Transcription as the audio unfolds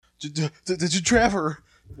Did you, Trevor?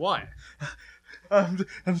 What? I'm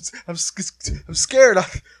scared. I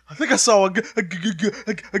think I saw a ghost.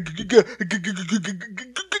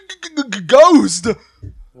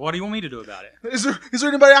 What do you want me to do about it? Is there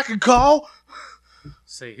anybody I can call? Let's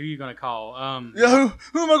see, who are you gonna call? Yeah,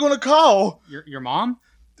 who am I going to call? Your mom?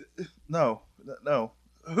 No.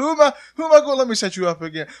 Who am I going to let me set you up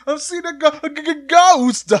again? I've seen a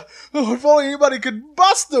ghost. Oh, if only anybody could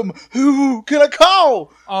bust them. Who can I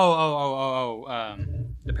call?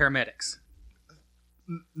 The paramedics.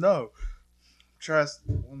 No. Try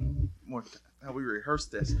one more time. How we rehearse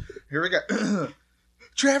this. Here we go.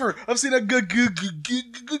 Trevor, I've seen a ghost.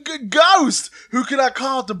 Who can I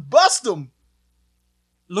call to bust them?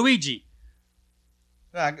 Luigi.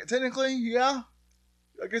 Technically, yeah.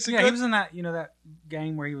 I guess he was in that that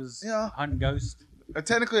game where he was hunting ghosts.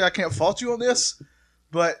 Technically, I can't fault you on this,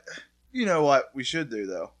 but you know what we should do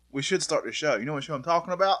though? We should start the show. You know what show I'm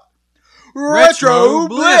talking about? Retro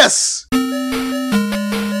Bliss.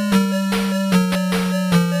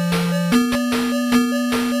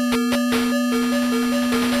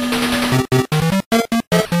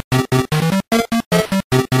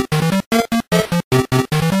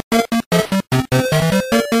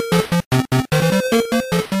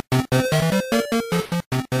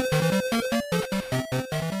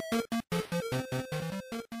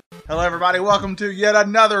 Hello, everybody. Welcome to yet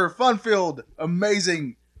another fun-filled,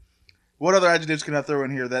 amazing. What other adjectives can I throw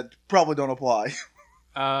in here that probably don't apply?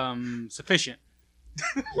 Sufficient.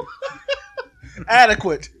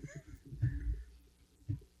 Adequate.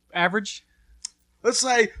 Average. Let's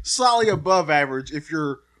say slightly above average if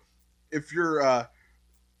you're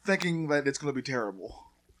thinking that it's going to be terrible.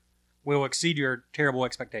 We'll exceed your terrible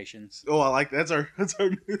expectations. Oh, I like that.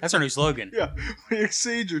 That's our new slogan. Yeah, we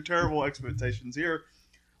exceed your terrible expectations here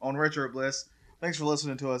on Retro Bliss. Thanks for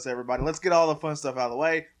listening to us, everybody. Let's get all the fun stuff out of the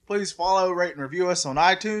way. Please follow, rate, and review us on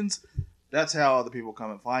iTunes. That's how other people come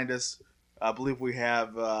and find us. I believe we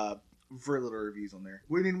have very little reviews on there.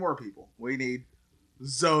 We need more people. We need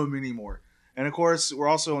so many more. And, of course, we're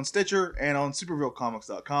also on Stitcher and on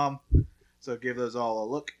supervillaincomics.com. So give those all a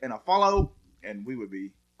look and a follow, and we would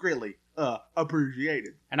be greatly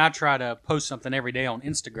appreciated. And I try to post something every day on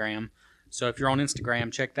Instagram. So if you're on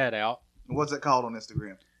Instagram, check that out. What's it called on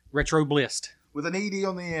Instagram? Retro Bliss. With an ED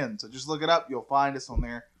on the end. So just look it up. You'll find us on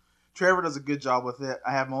there. Trevor does a good job with it.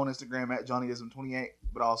 I have him on Instagram at JohnnyIsm28,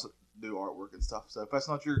 but I also do artwork and stuff. So if that's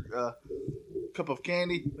not your cup of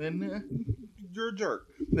candy, then you're a jerk.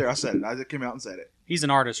 There, I said it. I just came out and said it. He's an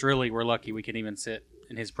artist. Really, we're lucky we can even sit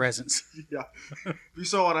in his presence. Yeah. If you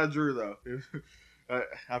saw what I drew, though,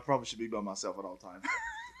 I probably should be by myself at all times.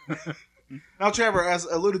 Now, Trevor, as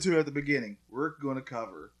alluded to at the beginning, we're going to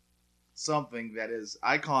cover something that is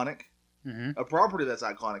iconic. Mm-hmm. A property that's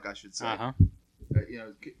iconic, I should say. Uh-huh.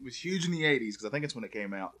 It was huge in the 80s, because I think it's when it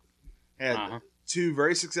came out. Had two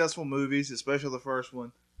very successful movies, especially the first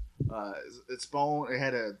one. It spawned, it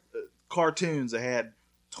had cartoons, it had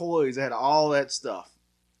toys, it had all that stuff.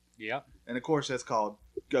 Yep. And of course, that's called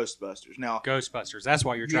Ghostbusters. Now, Ghostbusters, that's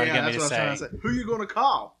what you're trying to get me to say. Trying to say. Who are you going to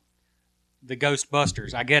call? The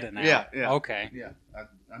Ghostbusters, I get it now. Yeah. Okay. Yeah,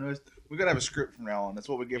 I know. We got to have a script from now on. That's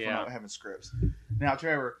what we get for not having scripts. Now,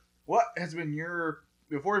 Trevor, what has been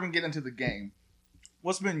before we even get into the game,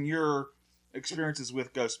 what's been your experiences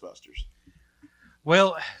with Ghostbusters?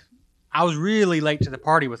 Well, I was really late to the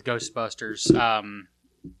party with Ghostbusters. And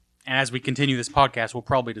as we continue this podcast, we'll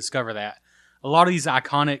probably discover that. A lot of these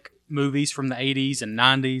iconic movies from the 80s and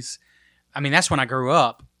 90s, I mean, that's when I grew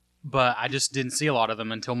up, but I just didn't see a lot of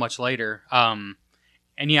them until much later.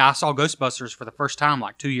 And yeah, I saw Ghostbusters for the first time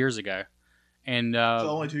like 2 years ago. And so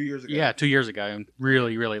only 2 years ago? Yeah, 2 years ago, and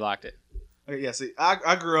really, really liked it. Yeah, see,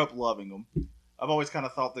 I grew up loving them. I've always kind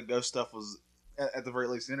of thought the ghost stuff was, at the very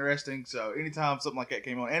least, interesting. So anytime something like that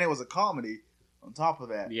came on, and it was a comedy on top of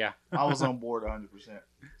that, yeah, I was on board 100%.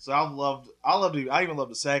 So I even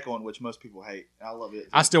loved the second one, which most people hate. I love it.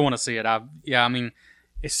 I still want to see it. I mean,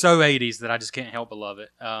 it's so 80s that I just can't help but love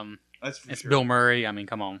it. It's Bill Murray. I mean,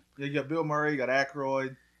 come on. Yeah, you got Bill Murray, you got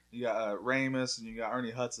Aykroyd, you got Ramis, and you got Ernie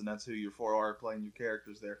Hudson. That's who your 4 are playing your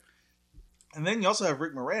characters there. And then you also have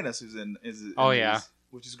Rick Moranis, who's in these,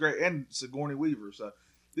 which is great, and Sigourney Weaver. So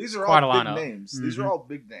these are all big names. Mm-hmm. These are all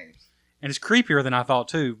big names. And it's creepier than I thought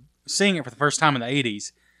too. Seeing it for the first time in the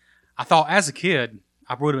 80s, I thought as a kid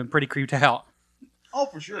I would have been pretty creeped out. Oh,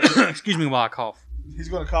 for sure. Excuse me while I cough. He's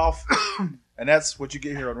going to cough, and that's what you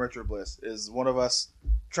get here on Retro Bliss, is one of us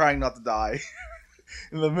trying not to die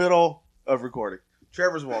in the middle of recording.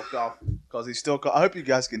 Trevor's walked off because he's still I hope you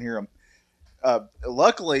guys can hear him.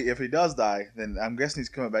 Luckily, if he does die, then I'm guessing he's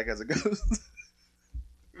coming back as a ghost.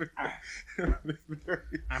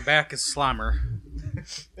 I'm back as Slimer.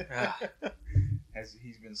 As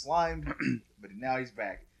he's been slimed, but now he's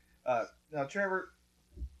back. Now, Trevor,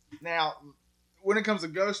 when it comes to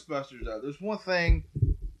Ghostbusters, though, there's one thing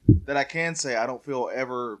that I can say I don't feel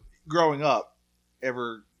ever, growing up,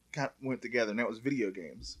 ever kind of went together, and that was video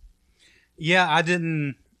games. Yeah, I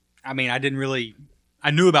didn't really... I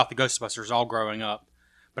knew about the Ghostbusters all growing up,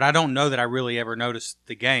 but I don't know that I really ever noticed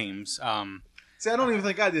the games. See, I don't even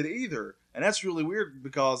think I did either, and that's really weird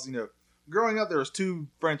because, growing up, there was two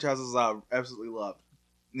franchises I absolutely loved.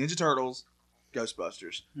 Ninja Turtles,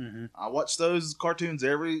 Ghostbusters. Mm-hmm. I watched those cartoons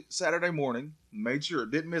every Saturday morning, made sure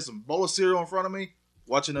didn't miss a bowl of cereal in front of me,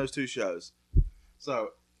 watching those two shows. So,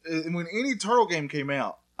 when any Turtle game came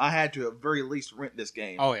out, I had to at very least rent this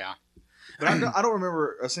game. Oh, yeah. But I don't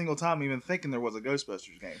remember a single time even thinking there was a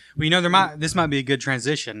Ghostbusters game. Well, this might be a good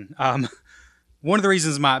transition. One of the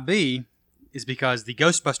reasons might be is because the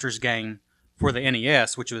Ghostbusters game for the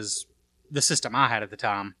NES, which was the system I had at the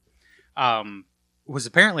time, was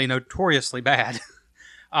apparently notoriously bad.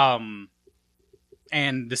 And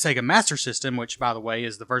the Sega Master System, which, by the way,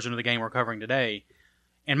 is the version of the game we're covering today,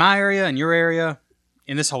 in my area, in your area,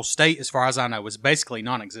 in this whole state, as far as I know, was basically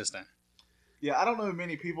non-existent. Yeah, I don't know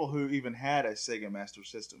many people who even had a Sega Master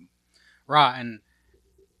System. Right, and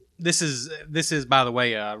this is by the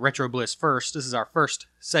way, Retro Bliss first. This is our first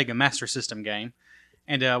Sega Master System game,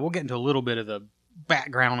 and we'll get into a little bit of the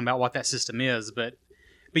background about what that system is. But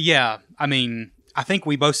yeah, I mean, I think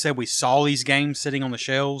we both said we saw these games sitting on the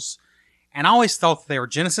shelves, and I always thought they were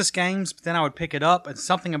Genesis games. But then I would pick it up, and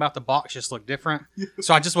something about the box just looked different,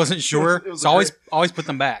 so I just wasn't sure. It was so I always put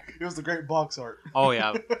them back. It was the great box art. Oh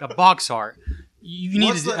yeah, the box art. You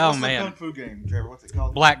need to. What's man, the Kung Fu game, Trevor? What's it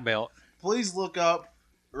called? Black Belt. Please look up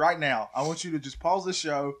right now. I want you to just pause the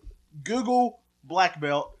show, Google Black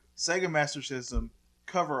Belt Sega Master System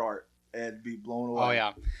cover art, and be blown away. Oh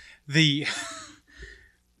yeah,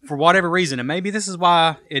 for whatever reason, and maybe this is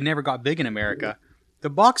why it never got big in America, the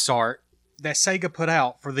box art that Sega put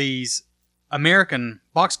out for these American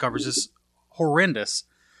box covers is horrendous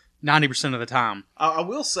 90% of the time. I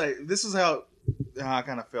will say, this is how I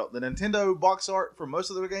kind of felt. The Nintendo box art for most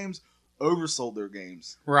of their games oversold their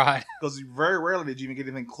games. Right. Because very rarely did you even get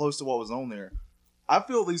anything close to what was on there. I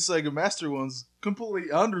feel these Sega Master ones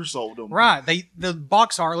completely undersold them. Right. The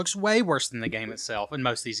box art looks way worse than the game itself in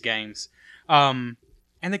most of these games.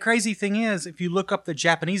 And the crazy thing is, if you look up the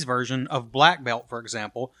Japanese version of Black Belt, for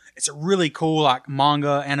example, it's a really cool, like,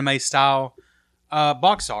 manga, anime style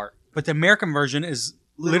box art. But the American version is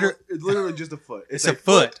it's literally just a foot. It's a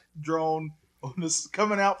foot drawn on this,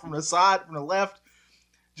 coming out from the side, from the left.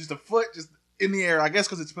 Just a foot, just in the air. I guess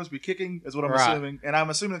because it's supposed to be kicking, is what I'm assuming. And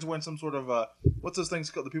I'm assuming it's when some sort of what's those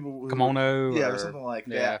things called? The people who, kimono, or something like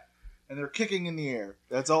that. And they're kicking in the air.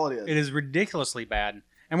 That's all it is. It is ridiculously bad.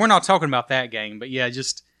 And we're not talking about that game, but yeah,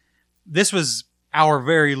 just this was our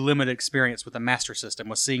very limited experience with the Master System.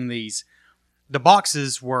 Was seeing these. The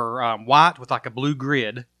boxes were white with like a blue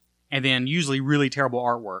grid, and then usually really terrible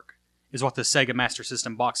artwork. Is what the Sega Master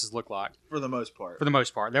System boxes look like. For the most part.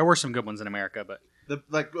 There were some good ones in America, but...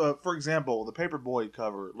 for example, the Paperboy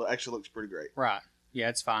cover actually looks pretty great. Right. Yeah,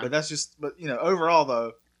 it's fine. But that's just... But, overall,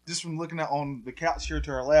 though, just from looking at on the couch here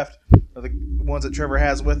to our left, the ones that Trevor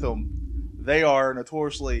has with him, they are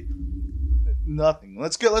notoriously nothing.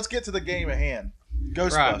 Let's get to the game at hand.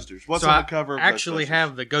 Ghostbusters. Right. What's on the cover of Ghostbusters? I actually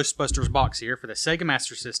have the Ghostbusters box here for the Sega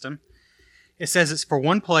Master System. It says it's for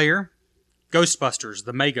one player... Ghostbusters,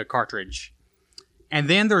 the Mega cartridge. And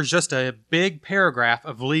then there's just a big paragraph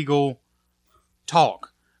of legal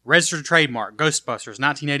talk. Registered trademark, Ghostbusters,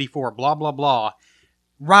 1984, blah, blah, blah.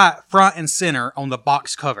 Right front and center on the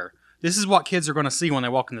box cover. This is what kids are going to see when they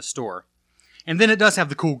walk in the store. And then it does have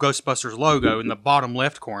the cool Ghostbusters logo in the bottom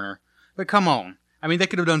left corner. But come on. I mean, they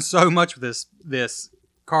could have done so much with this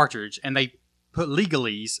cartridge, and they put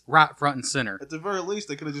legalese right front and center. At the very least,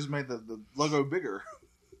 they could have just made the logo bigger.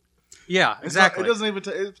 Yeah, exactly. It doesn't even.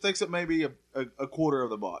 It takes up maybe a quarter of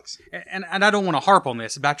the box. And I don't want to harp on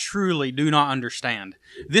this, but I truly do not understand.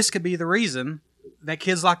 This could be the reason that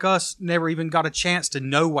kids like us never even got a chance to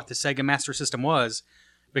know what the Sega Master System was,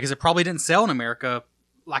 because it probably didn't sell in America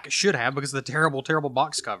like it should have because of the terrible, terrible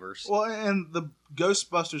box covers. Well, and the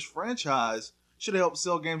Ghostbusters franchise should have helped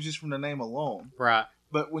sell games just from the name alone. Right.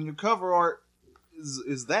 But when your cover art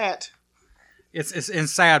is that...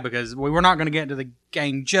 It's sad because we're not going to get into the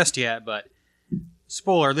game just yet, but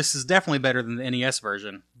spoiler, this is definitely better than the NES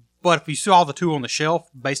version. But if you saw the two on the shelf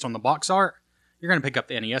based on the box art, you're going to pick up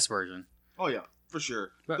the NES version. Oh yeah, for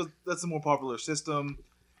sure. Because that's a more popular system,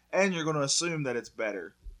 and you're going to assume that it's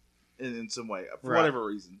better in some way, for whatever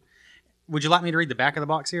reason. would you like me to read the back of the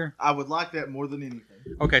box here? I would like that more than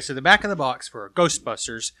anything. Okay, so the back of the box for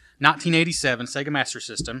Ghostbusters, 1987 Sega Master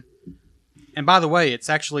System. And by the way, it's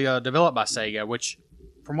actually developed by Sega, which,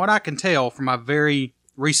 from what I can tell from my very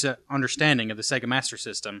recent understanding of the Sega Master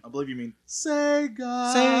System, I believe you mean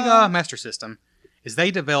Sega Master System, is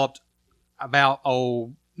they developed about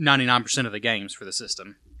 99% of the games for the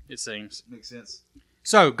system, it seems. Makes sense.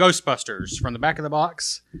 So, Ghostbusters, from the back of the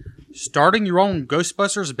box. Starting your own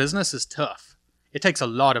Ghostbusters business is tough. It takes a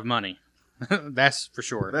lot of money. That's for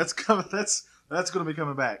sure. That's coming. That's going to be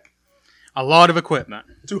coming back A lot of equipment.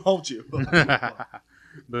 to haunt you.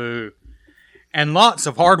 Boo. And lots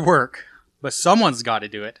of hard work. But someone's got to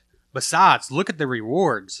do it. Besides, look at the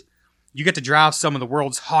rewards. You get to drive some of the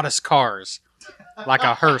world's hottest cars, like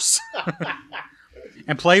a hearse,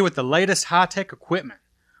 and play with the latest high-tech equipment,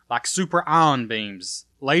 like super ion beams,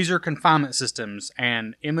 laser confinement systems,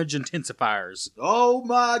 and image intensifiers. Oh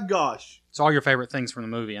my gosh! It's all your favorite things from the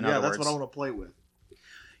movie, in other words. Yeah, that's what I want to play with.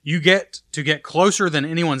 You get to get closer than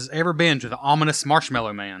anyone's ever been to the ominous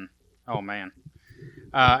Marshmallow Man. Oh, man.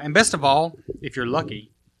 And best of all, if you're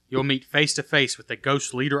lucky, you'll meet face-to-face with the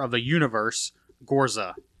ghost leader of the universe,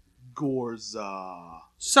 Gorza. Gorza.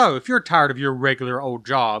 So, if you're tired of your regular old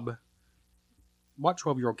job... What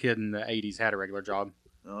 12-year-old kid in the 80s had a regular job?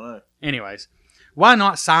 I don't know. Anyways, why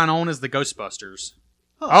not sign on as the Ghostbusters?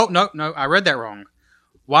 Huh. Oh, no, I read that wrong.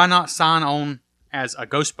 Why not sign on as a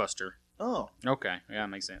Ghostbuster? Oh. Okay, yeah, that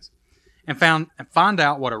makes sense. And find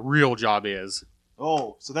out what a real job is.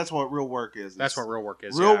 Oh, so that's what real work is. That's what real work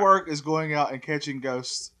is. Real yeah. work is going out and catching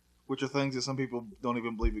ghosts, which are things that some people don't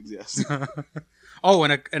even believe exist. Oh,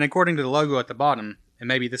 and according to the logo at the bottom, and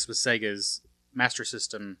maybe this was Sega's Master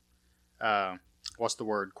System, what's the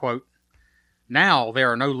word? Quote, now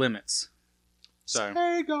there are no limits. So,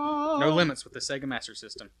 Sega! no limits with the Sega Master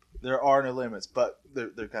System. There are no limits, but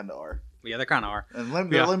there kind of are. Yeah, there kind of are.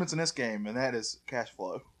 And there are limits in this game, and that is cash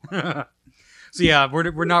flow. So yeah,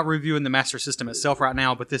 we're not reviewing the Master System itself right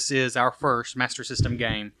now, but this is our first Master System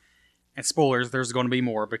game. And spoilers, there's going to be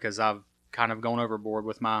more because I've kind of gone overboard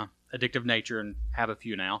with my addictive nature and have a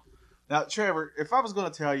few now. Now, Trevor, if I was going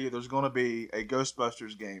to tell you there's going to be a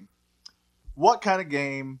Ghostbusters game, what kind of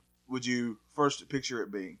game would you first picture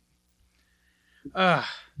it being? Well,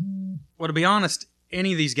 to be honest,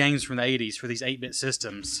 any of these games from the 80s for these 8-bit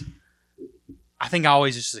systems, I think I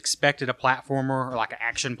always just expected a platformer or like an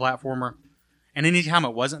action platformer. And anytime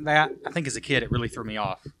it wasn't that, I think as a kid it really threw me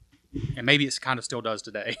off. And maybe it kind of still does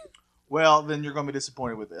today. Well, then you're going to be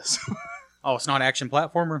disappointed with this. Oh, it's not action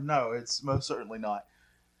platformer? No, it's most certainly not.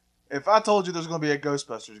 If I told you there's going to be a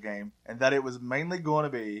Ghostbusters game and that it was mainly going to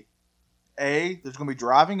be, there's going to be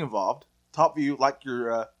driving involved, top view, like your,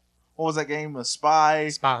 what was that game? Spy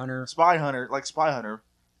Hunter, like Spy Hunter,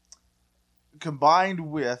 combined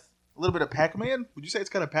with a little bit of Pac-Man. Would you say it's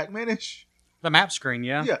kind of Pac-Man-ish? The map screen,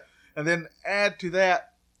 yeah. Yeah. And then add to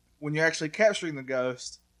that, when you're actually capturing the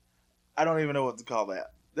ghost, I don't even know what to call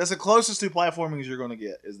that. That's the closest to platforming as you're going to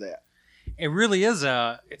get, is that. It really is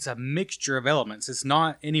it's a mixture of elements. It's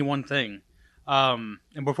not any one thing. And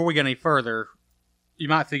before we get any further, you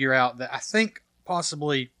might figure out that I think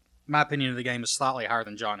possibly my opinion of the game is slightly higher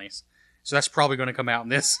than Johnny's. So that's probably going to come out in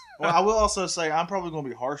this. Well, I will also say I'm probably going to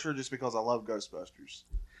be harsher just because I love Ghostbusters.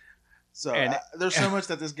 So there's so much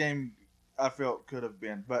that this game I felt could have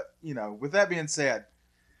been. But, with that being said,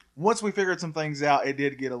 once we figured some things out, it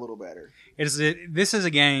did get a little better. This is a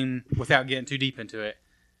game, without getting too deep into it,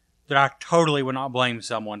 that I totally would not blame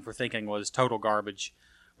someone for thinking was total garbage.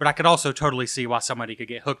 But I could also totally see why somebody could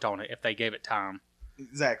get hooked on it if they gave it time.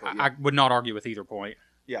 Exactly. Yeah. I would not argue with either point.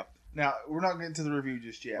 Yeah. Now, we're not getting to the review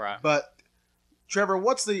just yet. Right. But, Trevor,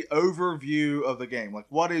 what's the overview of the game? Like,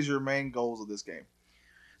 what is your main goals of this game?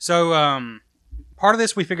 So, part of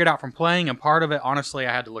this we figured out from playing, and part of it, honestly,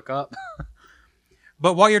 I had to look up.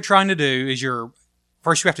 But what you're trying to do is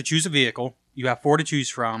first you have to choose a vehicle. You have 4 to choose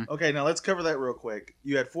from. Okay, now let's cover that real quick.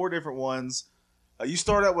 You had 4 different ones. You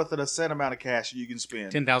start out with a set amount of cash that you can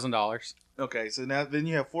spend. $10,000. Okay, so then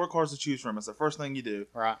you have 4 cars to choose from. It's the first thing you do.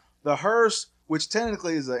 Right. The hearse, which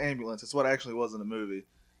technically is an ambulance, it's what it actually was in the movie,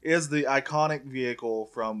 is the iconic vehicle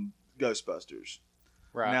from Ghostbusters.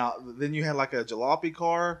 Right. Now, then you had like a jalopy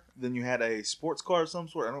car. Then you had a sports car of some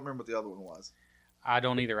sort. I don't remember what the other one was. I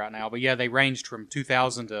don't either right now. But yeah, they ranged from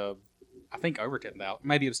 2,000 to, I think, over 10,000.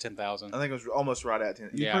 Maybe it was 10,000. I think it was almost right at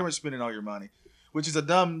 10. You're Yeah. pretty much spending all your money, which is a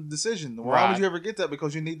dumb decision. Why would you ever get that?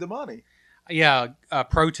 Because you need the money. Yeah.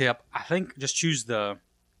 Pro tip: I think just choose the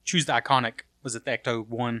iconic. Was it the Ecto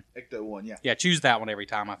 1? Ecto 1, yeah. Yeah, choose that one every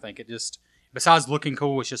time. I think it just, besides looking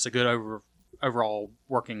cool, it's just a good overall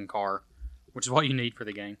working car, which is what you need for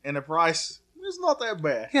the game. And the price It's not that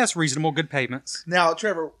bad. Yeah, it's reasonable, good payments. Now,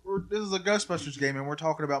 Trevor, this is a Ghostbusters game, and we're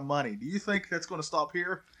talking about money. Do you think that's going to stop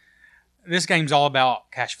here? This game's all about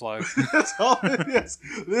cash flow. That's all it is.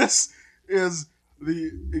 This is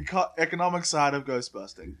the economic side of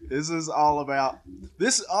ghostbusting. This is all about.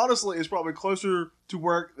 This honestly is probably closer to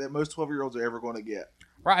work that most 12-year-olds are ever going to get.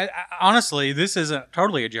 Right. Honestly, this isn't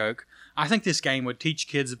totally a joke. I think this game would teach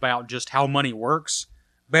kids about just how money works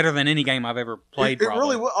better than any game I've ever played. It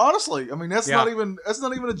really would. Honestly, I mean that's not even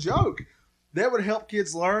a joke. That would help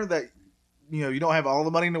kids learn that you don't have all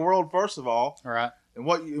the money in the world. First of all, right. And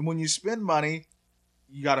when you spend money,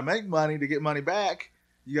 you got to make money to get money back.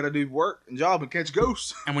 You got to do work and job and catch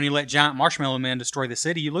ghosts. And when you let giant marshmallow men destroy the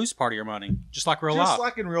city, you lose part of your money, just like real life. Just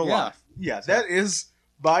like in real life. Yeah, that is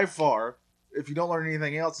by far. If you don't learn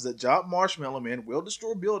anything else, is that giant marshmallow men will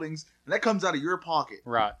destroy buildings, and that comes out of your pocket.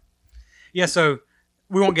 Right. Yeah. So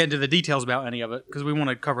we won't get into the details about any of it because we want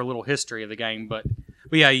to cover a little history of the game. But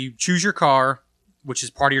yeah, you choose your car, which is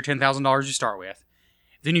part of your $10,000 you start with.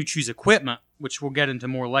 Then you choose equipment, which we'll get into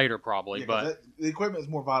more later probably. Yeah, but the equipment is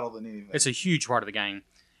more vital than anything. It's a huge part of the game.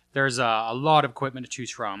 There's a lot of equipment to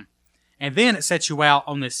choose from. And then it sets you out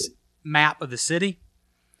on this map of the city.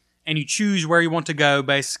 And you choose where you want to go,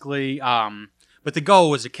 basically. But the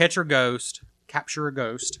goal is to capture a ghost, to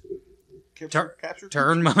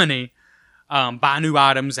earn money, buy new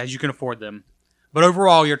items as you can afford them. But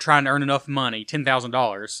overall, you're trying to earn enough money,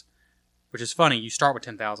 $10,000, which is funny. You start with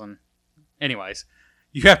 $10,000. Anyways,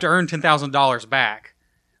 you have to earn $10,000 back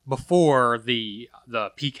before the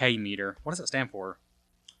PK meter. What does that stand for?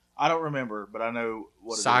 I don't remember, but I know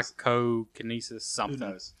what it is. Psychokinesis something. Who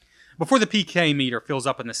knows? Before the PK meter fills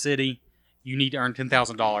up in the city, you need to earn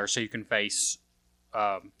 $10,000 so you can face,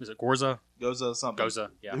 is it Gorza? Goza something.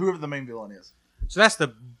 Goza, yeah. Whoever the main villain is. So that's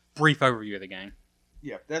the brief overview of the game.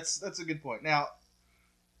 Yeah, that's a good point. Now,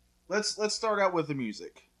 let's start out with the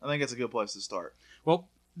music. I think it's a good place to start. Well,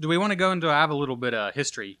 do we want to go into, I have a little bit of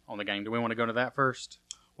history on the game. Do we want to go into that first?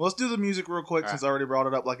 Well, let's do the music real quick since I already brought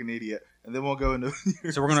it up like an idiot. And then we'll go into...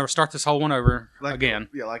 So we're going to start this whole one over again.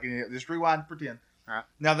 Yeah, like an idiot. Just rewind, pretend. All right.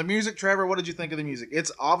 Now, the music, Trevor, what did you think of the music?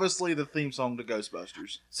 It's obviously the theme song to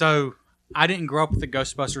Ghostbusters. So, I didn't grow up with the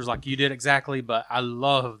Ghostbusters like you did exactly, but I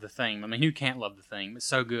love the theme. I mean, who can't love the theme? It's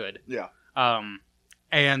so good. Yeah.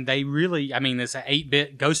 And they really, I mean, it's an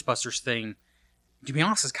 8-bit Ghostbusters theme. To be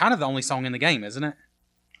honest, it's kind of the only song in the game, isn't it?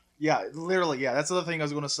 Yeah, literally, yeah. That's the other thing I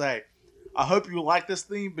was going to say. I hope you like this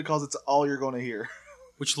theme because it's all you're going to hear.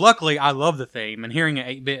 Which, luckily, I love the theme, and hearing an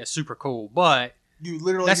 8-bit is super cool, but... You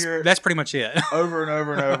literally hear it... That's pretty much it. over and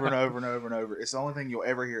over and over and over and over and over. It's the only thing you'll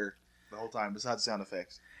ever hear the whole time, besides sound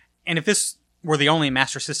effects. And if this were the only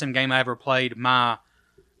Master System game I ever played, my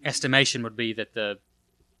estimation would be that the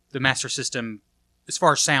Master System, as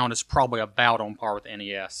far as sound, is probably about on par with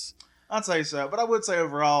NES. I'd say so, but I would say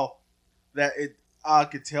overall that I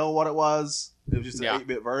could tell what it was. It was just an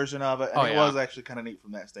 8-bit version of it, and it was actually kind of neat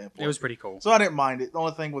from that standpoint. It was pretty cool. So I didn't mind it. The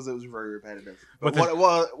only thing was it was very repetitive. But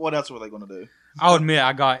what else were they going to do? I'll admit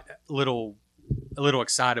I got a little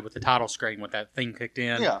excited with the title screen when that thing kicked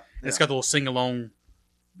in. Yeah. It's got the little sing-along.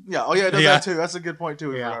 Yeah. Oh, yeah, it does that too. That's a good point, too.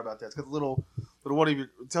 We forgot about that. It's got the little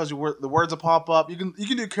it tells you where the words will pop up. You can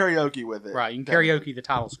do karaoke with it. Right, you can karaoke the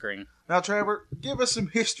title screen. Now, Trevor, give us some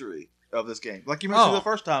history of this game. Like you mentioned the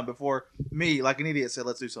first time before me, like an idiot, said,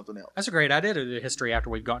 let's do something else. That's a great idea to do history after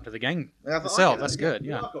we've gotten to the game itself. That's good,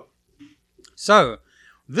 yeah. Welcome. So,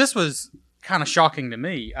 this was kind of shocking to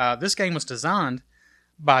me. This game was designed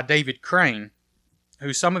by David Crane,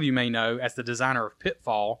 who some of you may know as the designer of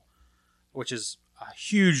Pitfall, which is a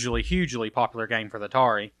hugely, hugely popular game for the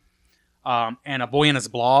Atari, and A Boy and His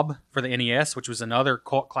Blob for the NES, which was another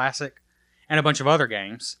cult classic, and a bunch of other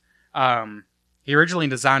games. He originally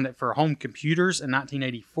designed it for home computers in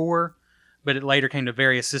 1984, but it later came to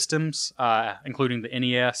various systems, including the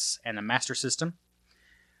NES and the Master System.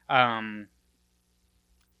 Actually,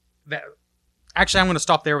 I'm going to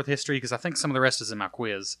stop there with history because I think some of the rest is in my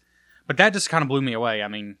quiz. But that just kind of blew me away. I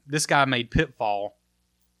mean, this guy made Pitfall.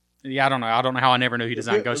 Yeah, I don't know how I never knew he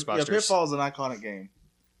designed Ghostbusters. Yeah, Pitfall is an iconic game.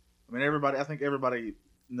 I mean, I think everybody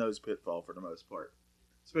knows Pitfall for the most part,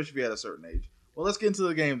 especially if you had a certain age. Well, let's get into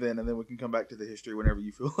the game then, and then we can come back to the history whenever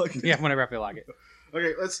you feel like it. Yeah, whenever I feel like it.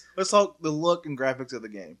 Okay, let's talk the look and graphics of the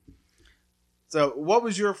game. So, what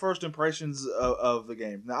was your first impressions of the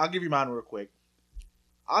game? Now, I'll give you mine real quick.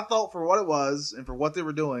 I thought for what it was and for what they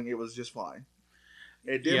were doing, it was just fine.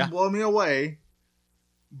 It didn't blow me away,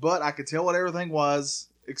 but I could tell what everything was,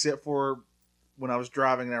 except for when I was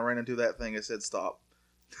driving and I ran into that thing, it said stop,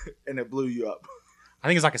 and it blew you up. I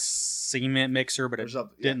think it's like a cement mixer, but it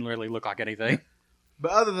didn't really look like anything.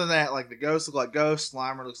 But other than that, like the ghosts look like ghosts,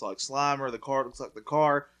 Slimer looks like Slimer, the car looks like the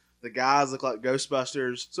car, the guys look like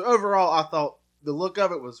Ghostbusters. So overall, I thought the look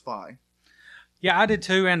of it was fine. Yeah, I did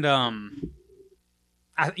too, and the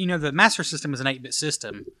Master System is an 8-bit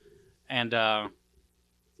system, and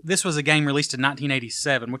this was a game released in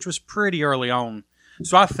 1987, which was pretty early on.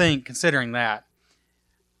 So I think, considering that,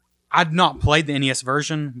 I'd not played the NES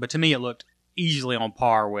version, but to me it looked easily on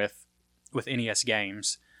par with NES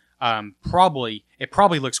games. It probably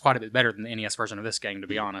looks quite a bit better than the NES version of this game, to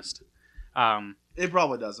be honest. It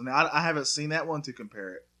probably does. I mean, I haven't seen that one to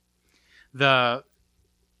compare it.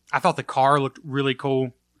 I thought the car looked really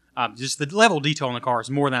cool. Just the level of detail in the car is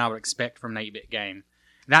more than I would expect from an 8-bit game.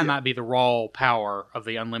 That might be the raw power of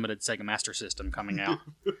the unlimited Sega Master System coming out.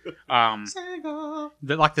 Sega.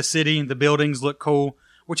 The city and the buildings look cool,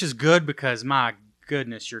 which is good because, my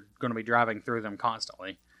goodness, you're going to be driving through them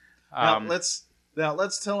constantly. Now let's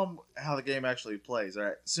tell them how the game actually plays. All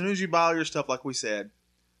right, as soon as you buy all your stuff, like we said,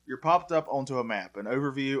 you're popped up onto a map, an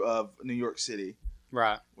overview of New York City.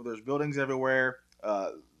 Right. Where there's buildings everywhere.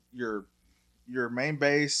 Your main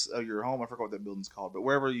base of your home, I forgot what that building's called, but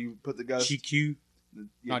wherever you put the ghost. GQ?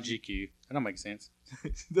 Not GQ. That don't make sense.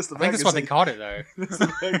 That's the I think that's what they called it, though. That's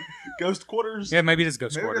the ghost quarters? Yeah, maybe it is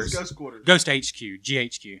Ghost Maybe Quarters. It's Ghost Quarters. Ghost HQ.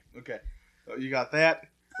 GHQ. Okay. So you got that.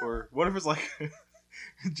 Or what if it's like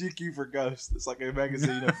GQ for Ghost? It's like a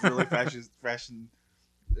magazine of really fashion.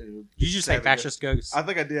 Did you just say fascist ghosts? I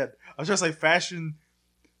think I did. I was trying to say fashion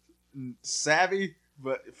savvy,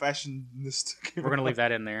 but fashionist. We're going to leave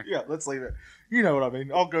that in there. Yeah, let's leave it. You know what I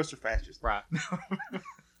mean. All ghosts are fascist. Right.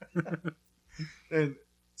 And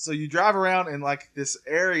so you drive around in like this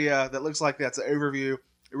area that looks like that's an overview.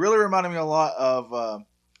 It really reminded me a lot of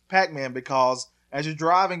Pac-Man because as you're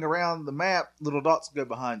driving around the map, little dots go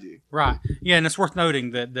behind you. Right. Yeah, and it's worth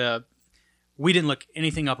noting that we didn't look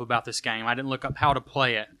anything up about this game. I didn't look up how to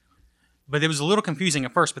play it. But it was a little confusing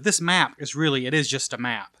at first. But this map it is just a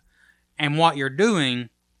map. And what you're doing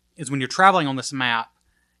is when you're traveling on this map,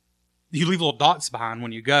 you leave little dots behind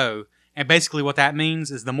when you go. And basically what that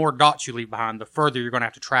means is the more dots you leave behind, the further you're going to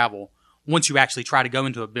have to travel once you actually try to go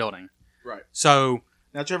into a building. Right. So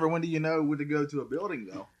now, Trevor, when do you know when to go to a building,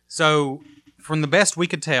 though? So from the best we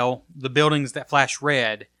could tell, the buildings that flash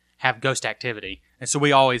red have ghost activity. And so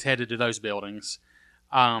we always headed to those buildings.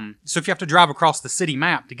 So if you have to drive across the city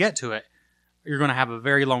map to get to it, you're going to have a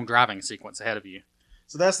very long driving sequence ahead of you.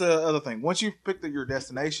 So that's the other thing. Once you've picked your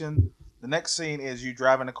destination, the next scene is you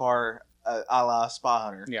driving a car a la Spy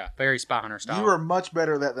Hunter. Yeah, very Spy Hunter style. You were much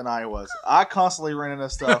better at that than I was. I constantly ran into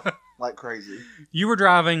stuff like crazy. You were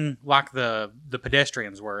driving like the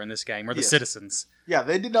pedestrians were in this game, or the citizens. Yeah,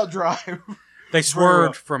 they did not drive. They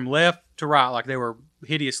swerved from left to right like they were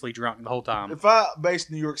hideously drunk the whole time. If I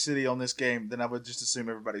based New York City on this game, then I would just assume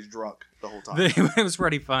everybody's drunk the whole time. It was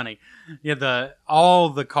pretty funny. Yeah, all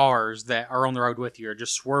the cars that are on the road with you are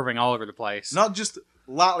just swerving all over the place. Not just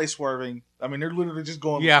lightly swerving. I mean, they're literally just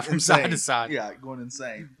going from side to side. Yeah, going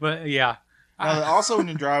insane. But yeah. Now, also, when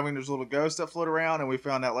you're driving, there's little ghosts that float around, and we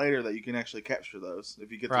found out later that you can actually capture those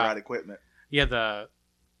if you get the right equipment. Yeah,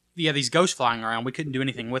 these ghosts flying around, we couldn't do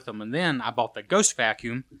anything with them. And then I bought the ghost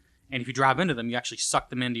vacuum, and if you drive into them, you actually suck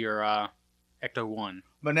them into your Ecto-1.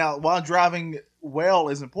 But now, why driving well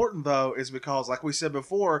is important, though, is because, like we said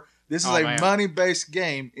before, this is a money-based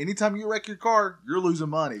game. Anytime you wreck your car, you're losing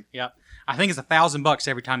money. Yep. I think it's $1,000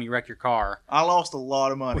 every time you wreck your car. I lost a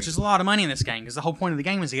lot of money. Which is a lot of money in this game, because the whole point of the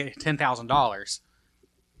game is to get $10,000.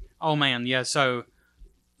 Oh, man, yeah, so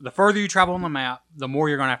the further you travel on the map, the more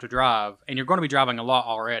you're going to have to drive, and you're going to be driving a lot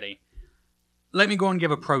already. Let me go and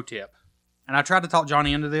give a pro tip. And I tried to talk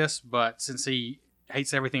Johnny into this, but since he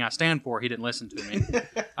hates everything I stand for, he didn't listen to me.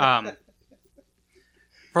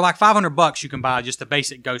 For like $500, you can buy just a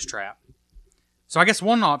basic ghost trap. So I guess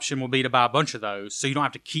one option will be to buy a bunch of those, so you don't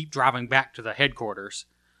have to keep driving back to the headquarters.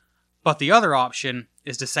 But the other option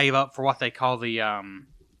is to save up for what they call the, it's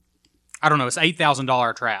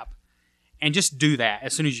 $8,000 trap. And just do that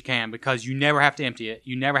as soon as you can, because you never have to empty it.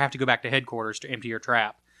 You never have to go back to headquarters to empty your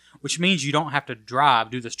trap, which means you don't have to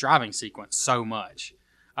do this driving sequence so much.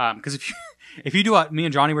 Because if you do what me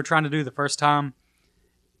and Johnny were trying to do the first time,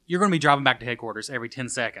 you're going to be driving back to headquarters every 10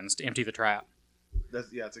 seconds to empty the trap.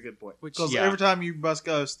 That's a good point. Because every time you bust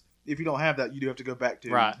ghost, if you don't have that, you do have to go back to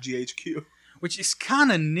GHQ. Which is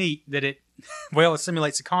kind of neat that it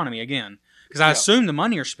simulates economy again. Because I assume the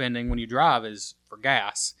money you're spending when you drive is for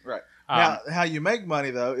gas. Right. Now, how you make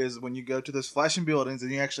money, though, is when you go to those flashing buildings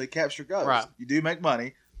and you actually capture ghosts. Right. You do make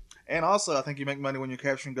money. And also, I think you make money when you're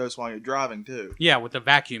capturing ghosts while you're driving, too. Yeah, with the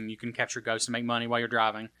vacuum, you can capture ghosts and make money while you're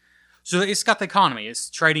driving. So it's got the economy. It's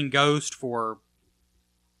trading ghost for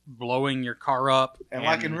blowing your car up. And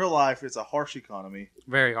like in real life, it's a harsh economy.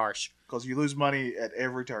 Very harsh. Because you lose money at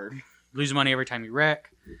every turn. You lose money every time you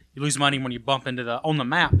wreck. You lose money when you bump into on the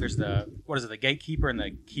map, there's the gatekeeper and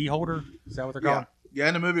the key holder? Is that what they're called? Yeah,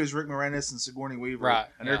 in the movie it's Rick Moranis and Sigourney Weaver. Right.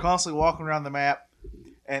 And they're constantly walking around the map,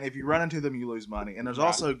 and if you run into them, you lose money. And there's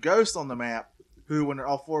also ghosts on the map who, when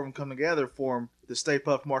all four of them come together, form the Stay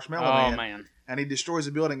Puft Marshmallow Man. And he destroys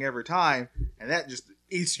a building every time, and that just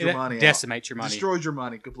eats your money decimates your money. Destroys your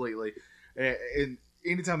money completely. And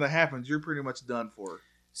anytime that happens, you're pretty much done for.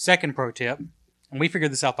 Second pro tip, and we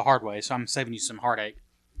figured this out the hard way, so I'm saving you some heartache.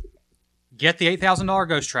 Get the $8,000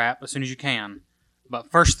 ghost trap as soon as you can, but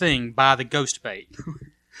first thing, buy the ghost bait.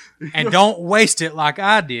 And don't waste it like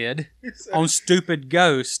I did on stupid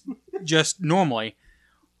ghosts just normally.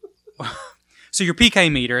 So your PK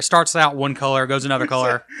meter, it starts out one color, goes another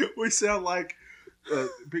color. We sound like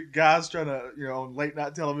big guys trying to, on late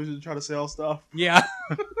night television trying to sell stuff. Yeah.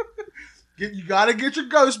 You got to get your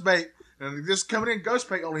ghost bait. And just coming in ghost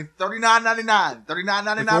bait, only $39.99.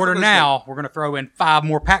 $39.99. Order now, we're going to throw in 5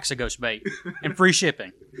 more packs of ghost bait and free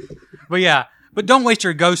shipping. But don't waste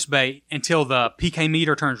your ghost bait until the PK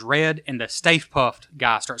meter turns red and the Stay Puft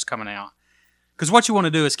guy starts coming out. Because what you want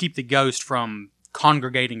to do is keep the ghost from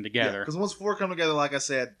congregating together. Because once 4 come together, like I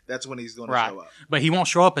said, that's when he's going to show up. But he won't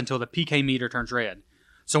show up until the PK meter turns red.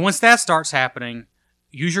 So once that starts happening,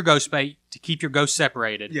 use your ghost bait to keep your ghosts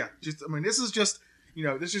separated. Yeah, this is just,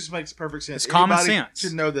 this just makes perfect sense. It's common sense.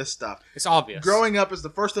 Should know this stuff. It's obvious. Growing up is the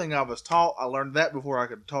first thing I was taught. I learned that before I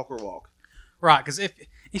could talk or walk. Right, because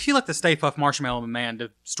if you let the Stay Puft Marshmallow Man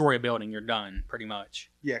destroy a building, you're done, pretty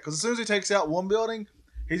much. Yeah, because as soon as he takes out one building,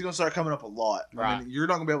 he's going to start coming up a lot. Right. I mean, you're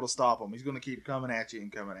not going to be able to stop him. He's going to keep coming at you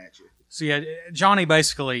and coming at you. So yeah, Johnny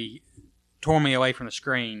basically tore me away from the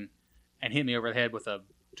screen and hit me over the head with a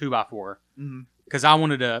 2x4. Because I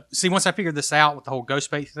wanted to... See, once I figured this out with the whole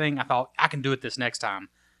ghost bait thing, I thought, I can do it this next time.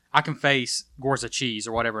 I can face Gorza Cheese,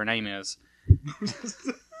 or whatever her name is.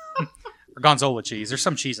 Or Gonzola Cheese. There's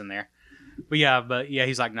some cheese in there. But yeah,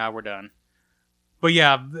 he's like, no, we're done. But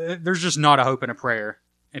yeah, there's just not a hope and a prayer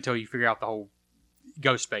until you figure out the whole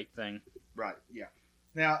ghost bait thing. Right, yeah.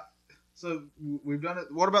 Now, so we've done it.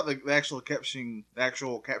 What about the actual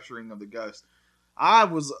capturing of the ghost?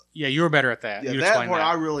 Yeah, you were better at that. Yeah, that part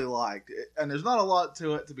I really liked. And there's not a lot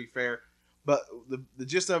to it, to be fair. But the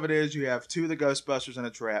gist of it is you have 2 of the Ghostbusters in a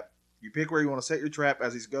trap. You pick where you want to set your trap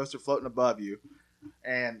as these ghosts are floating above you.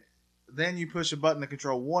 And then you push a button to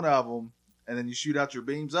control one of them. And then you shoot out your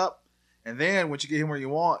beams up. And then once you get him where you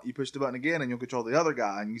want, you push the button again and you'll control the other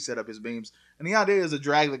guy. And you set up his beams. And the idea is to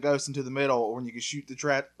drag the ghost into the middle when you can shoot the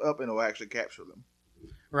trap up and it'll actually capture them.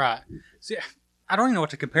 Right. See, I don't even know what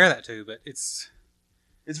to compare that to, but it's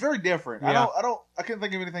very different. Yeah. I can't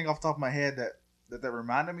think of anything off the top of my head that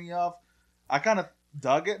reminded me of. I kind of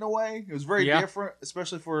dug it in a way. It was very different,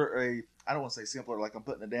 especially for I don't want to say simpler, like I'm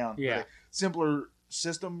putting it down. Yeah. But a simpler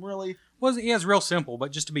system, really. Well, yeah, it's real simple,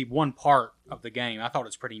 but just to be one part of the game, I thought it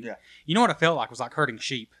was pretty... Yeah. You know what it felt like? It was like herding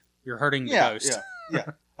sheep. You're herding the ghost.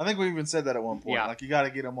 Yeah. I think we even said that at one point. Yeah. Like, you got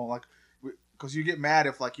to get them on, because you get mad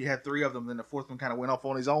if, you had 3 of them, then the 4th one kind of went off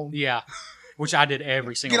on his own. Yeah. Which I did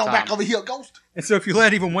every single time. Get on back over here, ghost! And so if you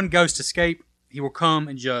let even one ghost escape, he will come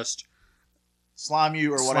and just... slime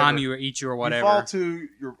you or whatever. Or eat you or whatever. You fall to,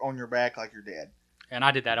 you're on your back like you're dead. And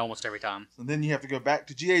I did that almost every time. And then you have to go back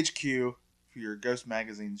to GHQ for your Ghost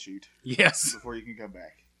Magazine shoot. Yes. Before you can come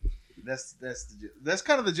back. That's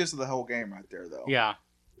kind of the gist of the whole game right there, though. Yeah.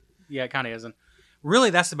 Yeah, it kind of isn't. Really,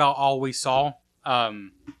 that's about all we saw.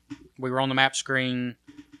 We were on the map screen,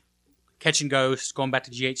 catching ghosts, going back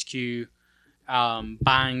to GHQ,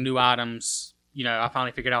 buying new items. I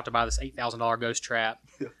finally figured out to buy this $8,000 ghost trap.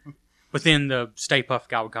 But then the Stay Puft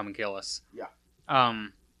guy would come and kill us. Yeah.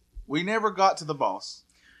 We never got to the boss.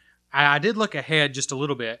 I did look ahead just a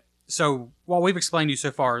little bit. So what we've explained to you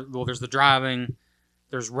so far, well, there's the driving,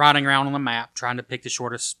 there's riding around on the map, trying to pick the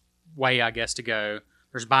shortest way, I guess, to go.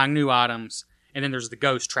 There's buying new items, and then there's the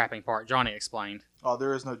ghost trapping part Johnny explained. Oh,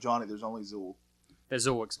 there is no Johnny. There's only Zool. That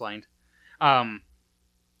Zool explained.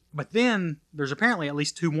 But then there's apparently at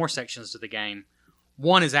least 2 more sections to the game.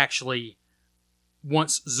 One is actually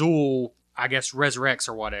once Zool, I guess, resurrects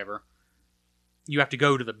or whatever, you have to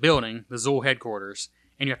go to the building, the Zool headquarters,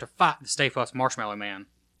 and you have to fight the Stay Puft Marshmallow Man.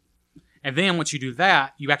 And then once you do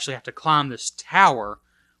that, you actually have to climb this tower,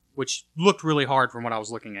 which looked really hard from what I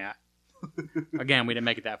was looking at. Again, we didn't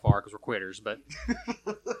make it that far because we're quitters, but...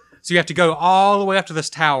 So you have to go all the way up to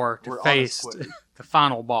this tower to face the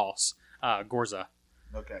final boss, Gorza.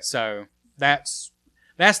 Okay. So that's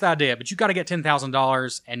That's the idea. But you got to get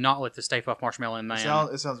 $10,000 and not let the Stay Puft Marshmallow Man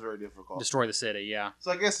It sounds very difficult. destroy the city. Yeah.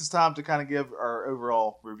 So I guess it's time to kind of give our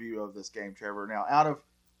overall review of this game, Trevor. Now, out of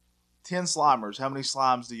 10 Slimers, how many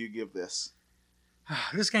slimes do you give this?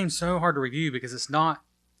 This game's so hard to review because it's not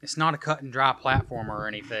a cut and dry platformer or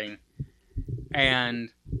anything. And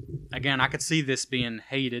again, I could see this being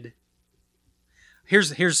hated.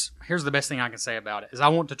 Here's the best thing I can say about it is I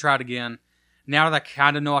want to try it again. Now that I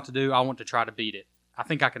kind of know what to do, I want to try to beat it. I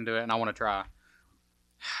think I can do it, and I want to try.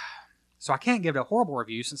 So I can't give it a horrible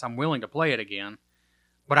review since I'm willing to play it again.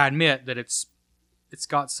 But I admit that it's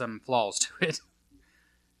got some flaws to it.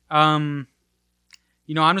 I'm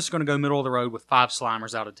just going to go middle of the road with 5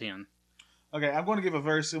 Slimers out of 10. Okay, I'm going to give a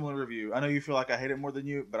very similar review. I know you feel like I hate it more than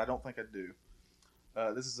you, but I don't think I do.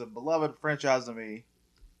 This is a beloved franchise to me.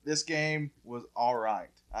 This game was all right.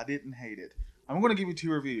 I didn't hate it. I'm going to give you 2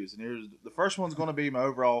 reviews, and the first one's going to be my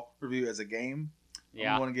overall review as a game.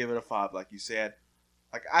 Yeah. I'm going to give it a 5, like you said.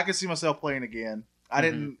 Like, I could see myself playing again. I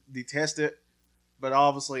didn't detest it, but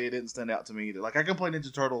obviously it didn't stand out to me either. Like, I can play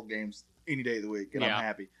Ninja Turtle games any day of the week, and I'm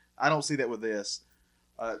happy. I don't see that with this.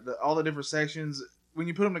 All the different sections, when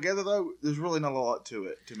you put them together, though, there's really not a lot to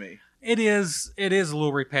it, to me. It is a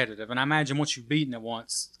little repetitive, and I imagine once you've beaten it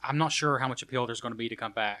once, I'm not sure how much appeal there's going to be to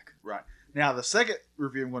come back. Right. Now, the second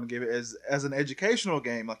review I'm going to give it is as an educational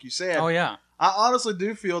game, like you said. Oh, yeah. I honestly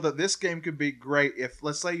do feel that this game could be great if,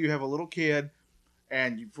 let's say, you have a little kid,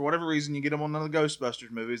 and for whatever reason, you get them on one of the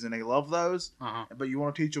Ghostbusters movies, and they love those, but you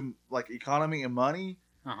want to teach them, like, economy and money.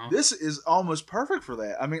 This is almost perfect for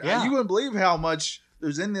that. I mean, you wouldn't believe how much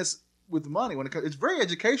there's in this with money. It's very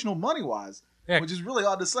educational money-wise. Yeah. Which is really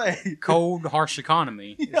odd to say. Cold, harsh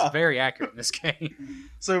economy is very accurate in this game.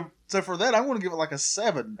 So for that, I'm going to give it like a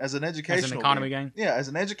 7 as an educational As an economy game? Yeah, as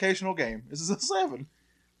an educational game. This is a 7.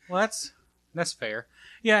 Well, that's fair.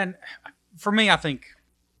 Yeah, and for me, I think,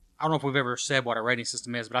 I don't know if we've ever said what our rating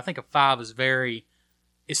system is, but I think a 5 is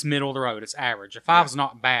it's middle of the road. It's average. A 5 is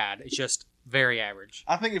not bad. It's just very average.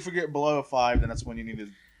 I think if we get below a 5, then that's when you need to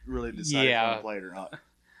really decide if you want to play it or not.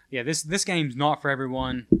 Yeah, this game's not for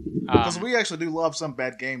everyone. Because we actually do love some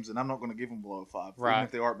bad games, and I'm not going to give them below a 5, right. even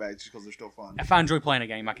if they are bad, just because they're still fun. If I enjoy playing a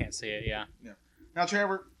game, I can't see it, yeah. Now,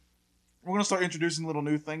 Trevor, we're going to start introducing little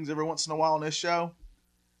new things every once in a while on this show.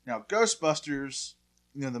 Now, Ghostbusters,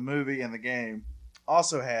 the movie and the game,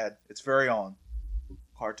 also had its very own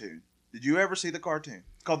cartoon. Did you ever see the cartoon?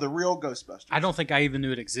 It's called The Real Ghostbusters. I don't think I even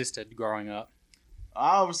knew it existed growing up.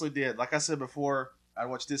 I obviously did. Like I said before, I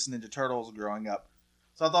watched this Ninja Turtles growing up.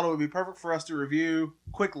 So I thought it would be perfect for us to review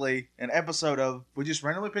quickly an episode of... We just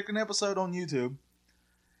randomly picked an episode on YouTube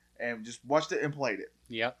and just watched it and played it.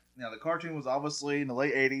 Yep. Now, the cartoon was obviously in the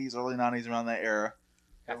late 80s, early 90s, around that era.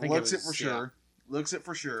 Looks it for sure. Looks it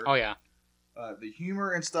for sure. Oh, yeah. The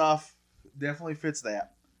humor and stuff definitely fits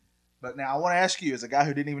that. But now I want to ask you, as a guy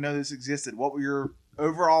who didn't even know this existed, what were your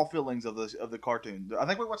overall feelings of the cartoon? I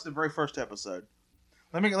think we watched the very first episode.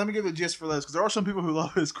 Let me give the gist for those, because there are some people who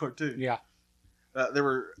love this cartoon. Yeah.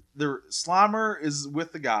 Slimer is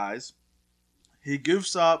with the guys. He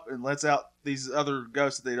goofs up and lets out these other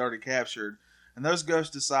ghosts that they'd already captured. And those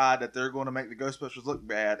ghosts decide that they're going to make the Ghostbusters look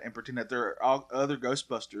bad and pretend that they're all other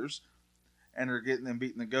Ghostbusters. And are getting them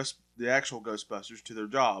beating the actual Ghostbusters to their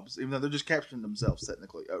jobs, even though they're just capturing themselves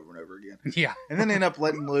technically over and over again. Yeah. And then they end up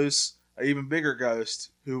letting loose an even bigger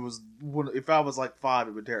ghost who was, if I was like 5,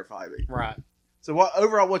 it would terrify me. Right. So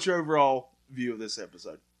what's your overall view of this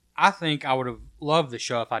episode? I think I would have loved the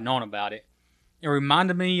show if I'd known about it. It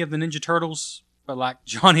reminded me of the Ninja Turtles, but like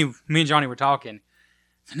me and Johnny were talking,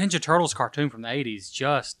 the Ninja Turtles cartoon from the 80s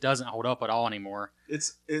just doesn't hold up at all anymore. It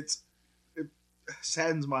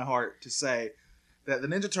saddens my heart to say that the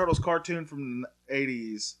Ninja Turtles cartoon from the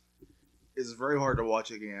 80s is very hard to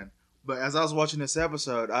watch again. But as I was watching this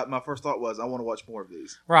episode, my first thought was, I want to watch more of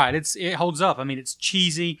these. Right. It holds up. I mean, it's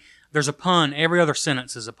cheesy. There's a pun. Every other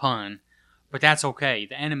sentence is a pun. But that's okay.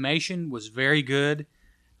 The animation was very good.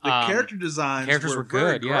 The character designs were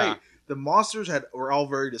good, great. Yeah. The monsters were all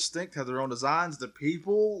very distinct, had their own designs. The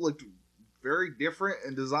people looked very different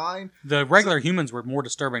in design. The regular humans were more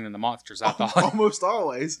disturbing than the monsters, I thought. Almost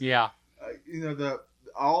always. Yeah.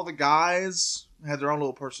 All the guys had their own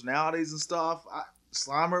little personalities and stuff.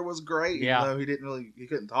 Slimer was great, even though he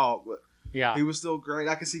couldn't talk, but he was still great.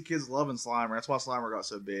 I could see kids loving Slimer. That's why Slimer got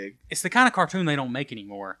so big. It's the kind of cartoon they don't make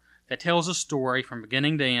anymore that tells a story from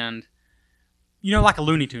beginning to end. Like a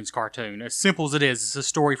Looney Tunes cartoon. As simple as it is, it's a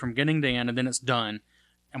story from beginning to end, and then it's done.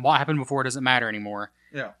 And what happened before doesn't matter anymore.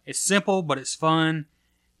 Yeah. It's simple, but it's fun.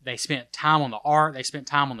 They spent time on the art. They spent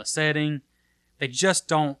time on the setting. They just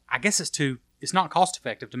don't... I guess it's not cost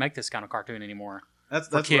effective to make this kind of cartoon anymore. That's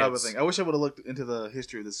for what I would kids. think. I wish I would have looked into the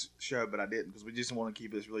history of this show, but I didn't because we just want to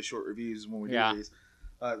keep this really short reviews when we do these.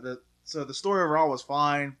 So the story overall was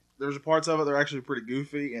fine. There's parts of it that are actually pretty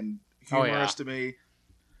goofy and humorous to me.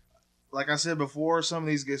 Like I said before, some of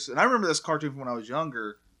these gifts, and I remember this cartoon from when I was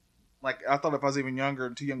younger. Like I thought if I was even younger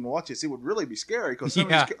and too young to watch this, it would really be scary because some of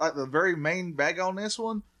these, like the very main bad guy on this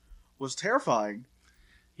one was terrifying.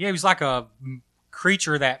 Yeah, he was like a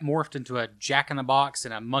creature that morphed into a jack-in-the-box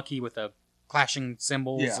and a monkey with a clashing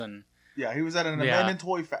cymbals. Yeah, he was at an abandoned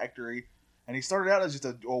toy factory, and he started out as just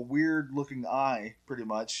a weird-looking eye, pretty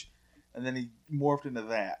much, and then he morphed into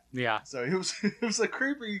that. Yeah. So it was a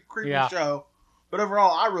creepy show, but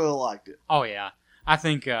overall, I really liked it. Oh yeah, I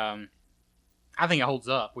think it holds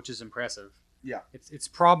up, which is impressive. Yeah, it's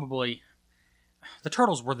probably the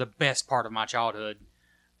Turtles were the best part of my childhood.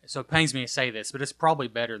 So it pains me to say this, but it's probably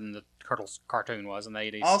better than the Turtles cartoon was in the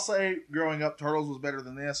 80s. I'll say growing up, Turtles was better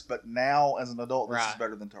than this, but now as an adult, this is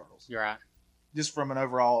better than Turtles. You're right. Just from an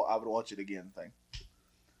overall, I would watch it again thing.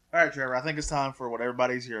 All right, Trevor, I think it's time for what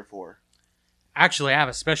everybody's here for. Actually, I have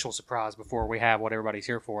a special surprise before we have what everybody's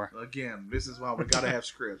here for. Again, this is why we got to have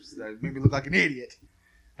scripts. That make me look like an idiot.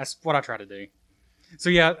 That's what I try to do. So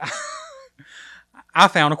yeah, I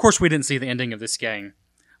found, of course we didn't see the ending of this game,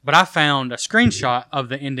 but I found a screenshot of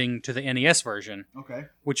the ending to the NES version,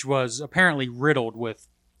 which was apparently riddled with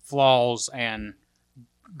flaws and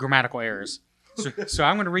grammatical errors. So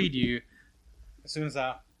I'm going to read you as soon as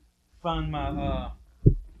I find my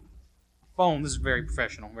phone. This is very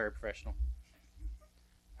professional, very professional.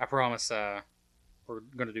 I promise we're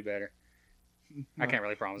going to do better. I can't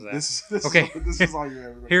really promise that. This is all you're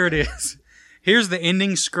ever going to Here it is. Here's the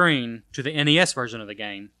ending screen to the NES version of the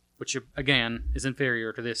game, which, again, is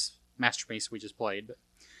inferior to this masterpiece we just played. But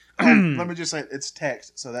let me just say, it's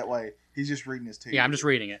text, so that way he's just reading this to you. Yeah, I'm just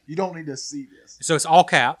reading it. You don't need to see this. So it's all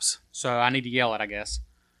caps, so I need to yell it, I guess.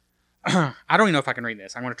 I don't even know if I can read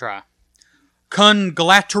this. I'm going to try.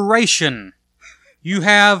 Congratulation! You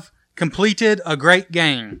have completed a great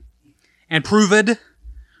game and proved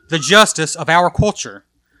the justice of our culture.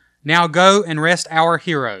 Now go and rest our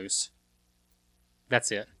heroes. That's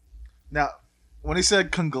it. Now, when he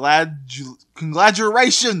said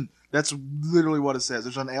congratulation, that's literally what it says.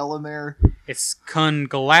 There's an L in there. It's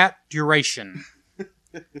congratulation.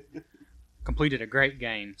 Completed a great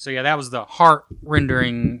game. So yeah, that was the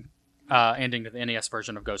heart-rendering ending to the NES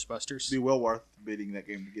version of Ghostbusters. It'd be well worth beating that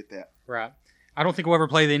game to get that. Right. I don't think we'll ever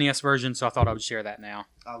play the NES version, so I thought I would share that now.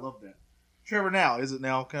 I love that. Trevor, now is it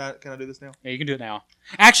now? Can I do this now? Yeah, you can do it now.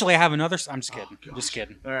 Actually, I have another. I'm just kidding. Just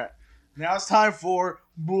kidding. All right. Now it's time for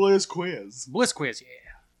Bliss Quiz. Bliss Quiz, yeah.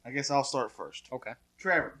 I guess I'll start first. Okay.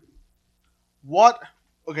 Trevor, what?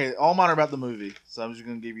 Okay, all mine are about the movie, so I'm just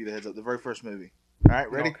going to give you the heads up. The very first movie. All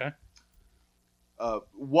right, ready? Okay.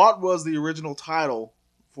 What was the original title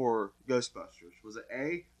for Ghostbusters? Was it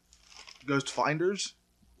A, Ghost Finders?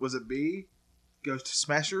 Was it B, Ghost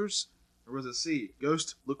Smashers? Or was it C,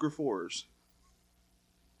 Ghost Looker Fours?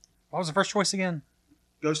 What was the first choice again?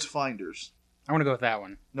 Ghost Finders. I want to go with that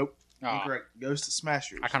one. Nope. Aw. Incorrect. Ghost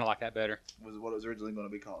Smashers. I kind of like that better. Was what it was originally going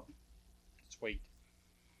to be called. Sweet.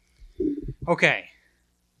 Okay.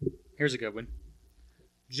 Here's a good one.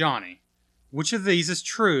 Johnny, which of these is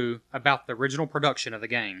true about the original production of the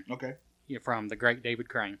game? Okay. From the great David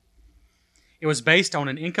Crane. It was based on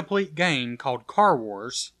an incomplete game called Car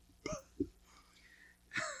Wars.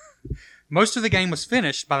 Most of the game was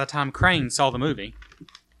finished by the time Crane saw the movie.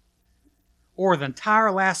 Or the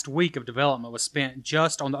entire last week of development was spent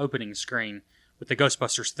just on the opening screen with the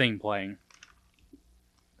Ghostbusters theme playing.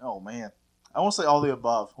 Oh man, I want to say all the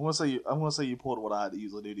above. I want to say you pulled what I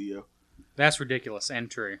usually do to you. That's ridiculous and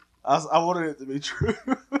true. I wanted it to be true.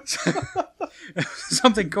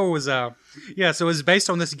 Something cool was so it was based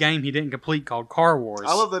on this game he didn't complete called Car Wars.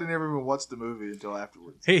 I love that he never even watched the movie until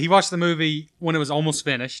afterwards. He watched the movie when it was almost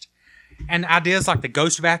finished, and ideas like the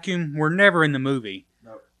ghost vacuum were never in the movie.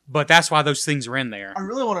 Nope. But that's why those things are in there. I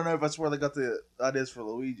really want to know if that's where they got the ideas for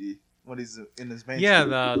Luigi when he's in his mansion. Yeah,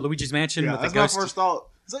 the Luigi's Mansion with the that's ghost. My first thought.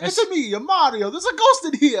 It's like, it's me, Mario. There's a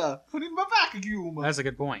ghost in here. I need my vacuum. That's a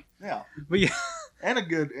good point. Yeah. But yeah. And a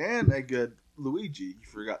good Luigi. You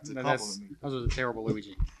forgot to compliment me. That was a terrible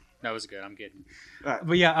Luigi. That was good. I'm kidding. All right.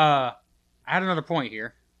 But yeah, I had another point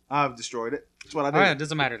here. I've destroyed it. That's what I did. All right, it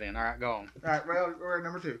doesn't matter then. All right, go on. All right, we're at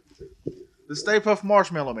number 2. The Stay Puft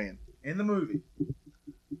Marshmallow Man in the movie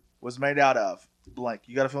was made out of blank.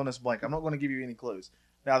 You got to fill in this blank. I'm not going to give you any clues.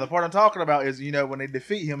 Now, the part I'm talking about is, when they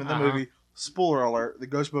defeat him in the movie, spoiler alert, the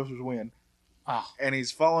Ghostbusters win. Oh. And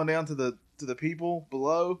he's falling down to the people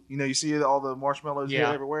below. You see all the marshmallows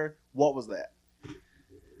everywhere. What was that?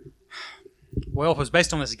 Well, if it was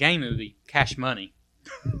based on this game, it would be Cash Money.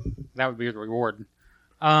 That would be the reward.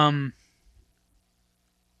 I'm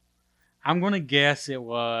gonna guess it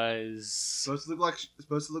was. Supposed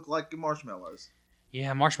to look like marshmallows.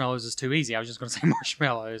 Yeah, marshmallows is too easy. I was just gonna say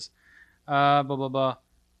marshmallows. Blah blah blah.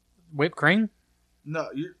 Whipped cream, No,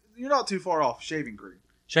 you're not too far off. Shaving cream.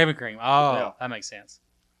 shaving cream. Oh, Yeah. that makes sense.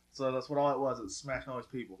 So that's what all it was. It was smashing all these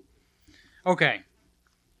people. Okay,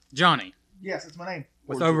 Johnny, Yes, it's my name.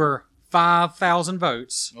 with over 5,000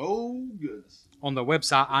 votes Oh goodness. on the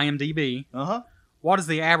website IMDb, Uh-huh. what is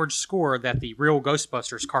the average score that the real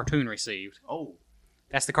Ghostbusters cartoon received? Oh.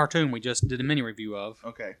 That's the cartoon we just did a mini review of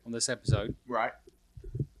Okay. on this episode. Right.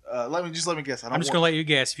 Let me guess. I'm just going to let you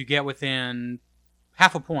guess. If you get within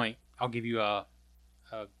half a point, I'll give you a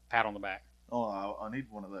pat on the back. Oh, I need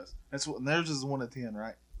one of those. Theirs is 1 to 10,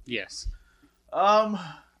 right? Yes. I'm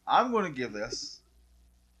going to give this.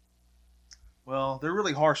 Well, they're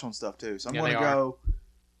really harsh on stuff too, so I'm Yeah, going to they are. go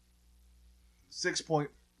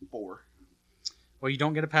 6.4. Well, you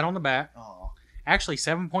don't get a pat on the back. Oh, Actually,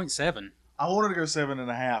 7.7. I wanted to go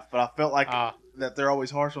 7.5, but I felt like Ah. that they're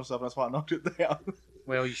always harsh on stuff. That's why I knocked it down.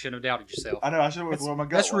 Well, you shouldn't have doubted yourself. I know I should have went with what my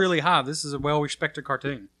gut That's was. really high. This is a well-respected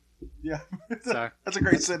cartoon. Yeah. So, That's a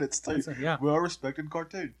great sentence too. yeah, Well-respected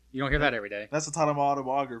cartoon. you don't hear that every day. That's the title of my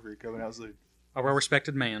autobiography coming out soon. A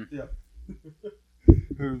well-respected man.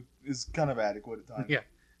 Who is kind of adequate at times. Yeah.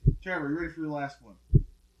 Trevor, you ready for your last one?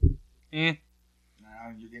 Eh. Nah,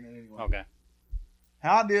 you're getting it anyway. Okay.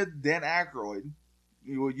 How did Dan Aykroyd,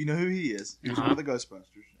 you know who he is? He was one of the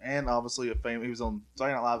Ghostbusters, and obviously he was on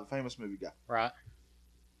Saturday Night Live, a famous movie guy. Right.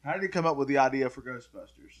 How did he come up with the idea for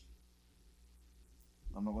Ghostbusters?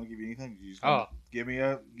 I'm not going to give you anything. You just gonna give me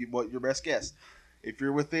what your best guess. If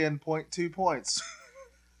you're within 0.2 points,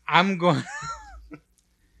 I'm going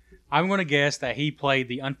to guess that he played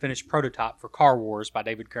the unfinished prototype for Car Wars by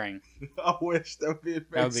David Crane. I wish that would be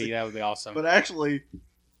amazing. That would be awesome. But actually,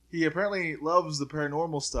 he apparently loves the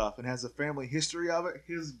paranormal stuff and has a family history of it.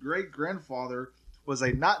 His great grandfather was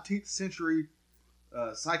a 19th century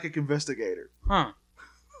psychic investigator. Huh.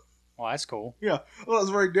 Well, that's cool. Yeah, well, it's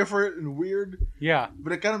very different and weird, Yeah,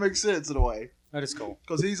 but it kind of makes sense in a way that is cool.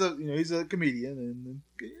 because he's a comedian and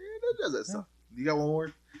he does that stuff. You got one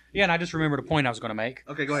more? Yeah, and I just remembered a point I was going to make.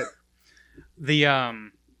 Okay, go ahead.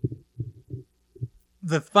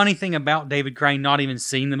 The funny thing about David Crane not even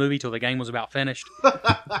seeing the movie till the game was about finished.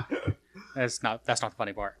 That's not the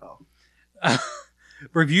funny part. Oh.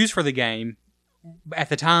 Reviews for the game at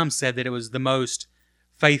the time said that it was the most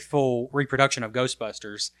faithful reproduction of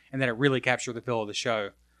Ghostbusters and that it really captured the feel of the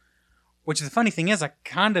show. Which the funny thing is,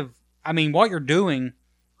 what you're doing,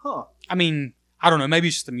 Huh. I don't know, maybe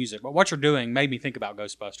it's just the music, but what you're doing made me think about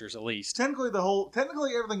Ghostbusters at least. Technically,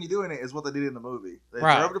 everything you do in it is what they did in the movie. They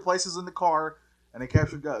Right. drove to places in the car and they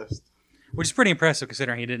captured ghosts. Which is pretty impressive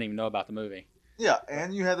considering he didn't even know about the movie. Yeah,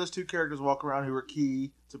 and you had those two characters walk around who were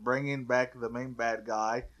key to bringing back the main bad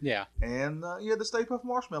guy. Yeah. And you had the Stay Puft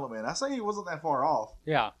Marshmallow Man. I say he wasn't that far off.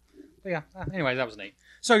 Yeah. But yeah. Anyways, that was neat.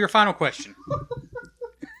 So your final question.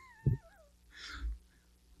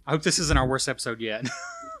 I hope this isn't our worst episode yet.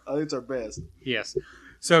 I think it's our best. Yes.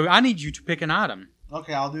 So I need you to pick an item.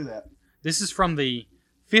 Okay, I'll do that. This is from the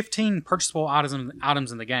 15 purchasable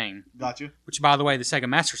items in the game, Got you? which, by the way, the Sega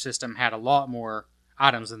Master System had a lot more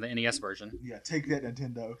items than the NES version. Yeah, take that,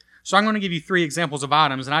 Nintendo. So I'm going to give you 3 examples of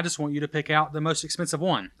items, and I just want you to pick out the most expensive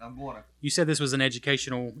one. I'm going to. You said this was an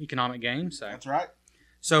educational economic game, so That's right.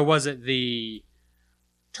 So was it the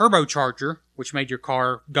turbocharger, which made your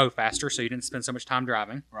car go faster so you didn't spend so much time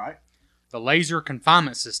driving? Right. The laser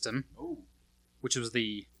confinement system, Oh. which was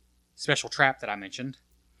the special trap that I mentioned?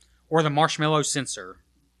 Or the marshmallow sensor?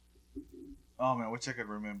 Oh, man, which I could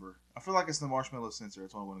remember. I feel like it's the marshmallow sensor.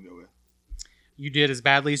 That's what I want to go with. You did as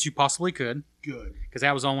badly as you possibly could, Good. because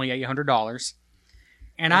that was only $800.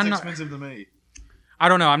 And That's I'm not, expensive to me. I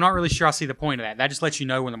don't know, I'm not really sure I see the point of that. That just lets you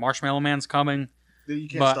know when the marshmallow man's coming. You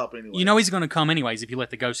can't But stop anyway. you know he's going to come anyways if you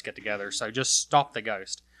let the ghost get together, so just stop the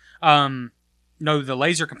ghost. No, the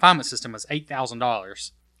laser confinement system was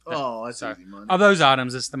 $8,000. Oh, that's So, easy money. Of those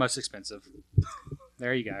items, it's the most expensive.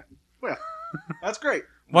 There you go. Well, that's great.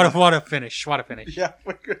 What a finish. What a finish. Yeah,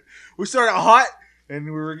 we started out hot, and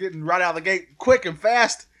we were getting right out of the gate quick and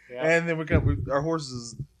fast, Yeah. and then our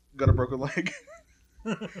horses got a broken leg.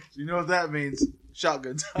 So you know what that means?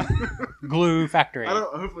 Shotgun time. Glue factory.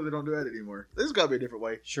 Hopefully they don't do that anymore. There's got to be a different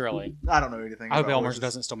way. Surely. I don't know anything. I hope about Elmer's horses.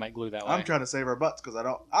 doesn't still make glue that way. I'm trying to save our butts because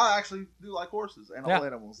I actually do like horses and all Yeah.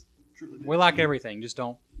 animals. Truly do. We like everything. Just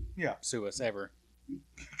don't Yeah. sue us ever.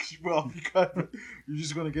 Well, you're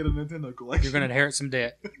just going to get a Nintendo collection. You're going to inherit some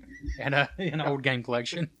debt and an old game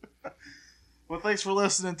collection. Well, thanks for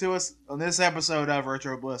listening to us on this episode of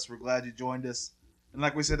Retro Bliss. We're glad you joined us. And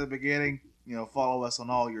like we said at the beginning, follow us on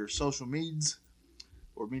all your social medias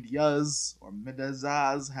or medias or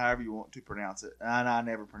medias, however you want to pronounce it. And I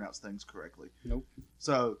never pronounce things correctly. Nope.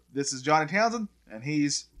 So this is Johnny Townsend, and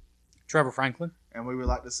he's Trevor Franklin. And we would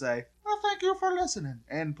like to say, well, thank you for listening.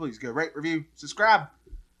 And please go rate, review, subscribe,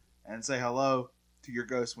 and say hello to your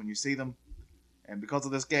ghosts when you see them. And because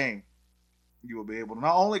of this game, you will be able to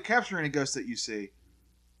not only capture any ghosts that you see,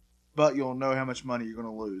 but you'll know how much money you're going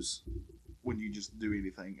to lose when you just do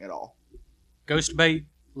anything at all. Ghost bait,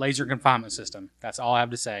 laser confinement system. That's all I have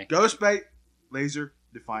to say. Ghost bait, laser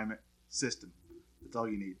confinement system. That's all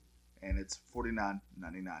you need. And it's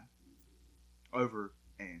 $49.99. Over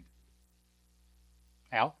and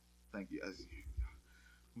out. Thank you.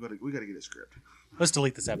 We got to get a script. Let's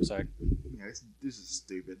delete this episode. Yeah, this is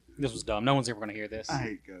stupid. This was dumb. No one's ever going to hear this. I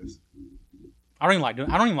hate ghosts. I don't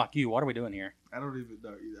even like you. What are we doing here? I don't even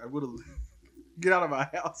know either. I would have get out of my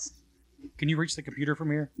house. Can you reach the computer from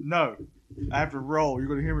here? No, I have to roll. You're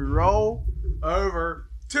going to hear me roll over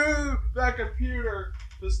to the computer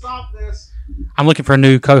to stop this. I'm looking for a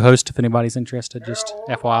new co-host if anybody's interested. Just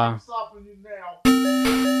Harold, FYI. I'm stopping you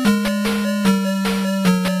now.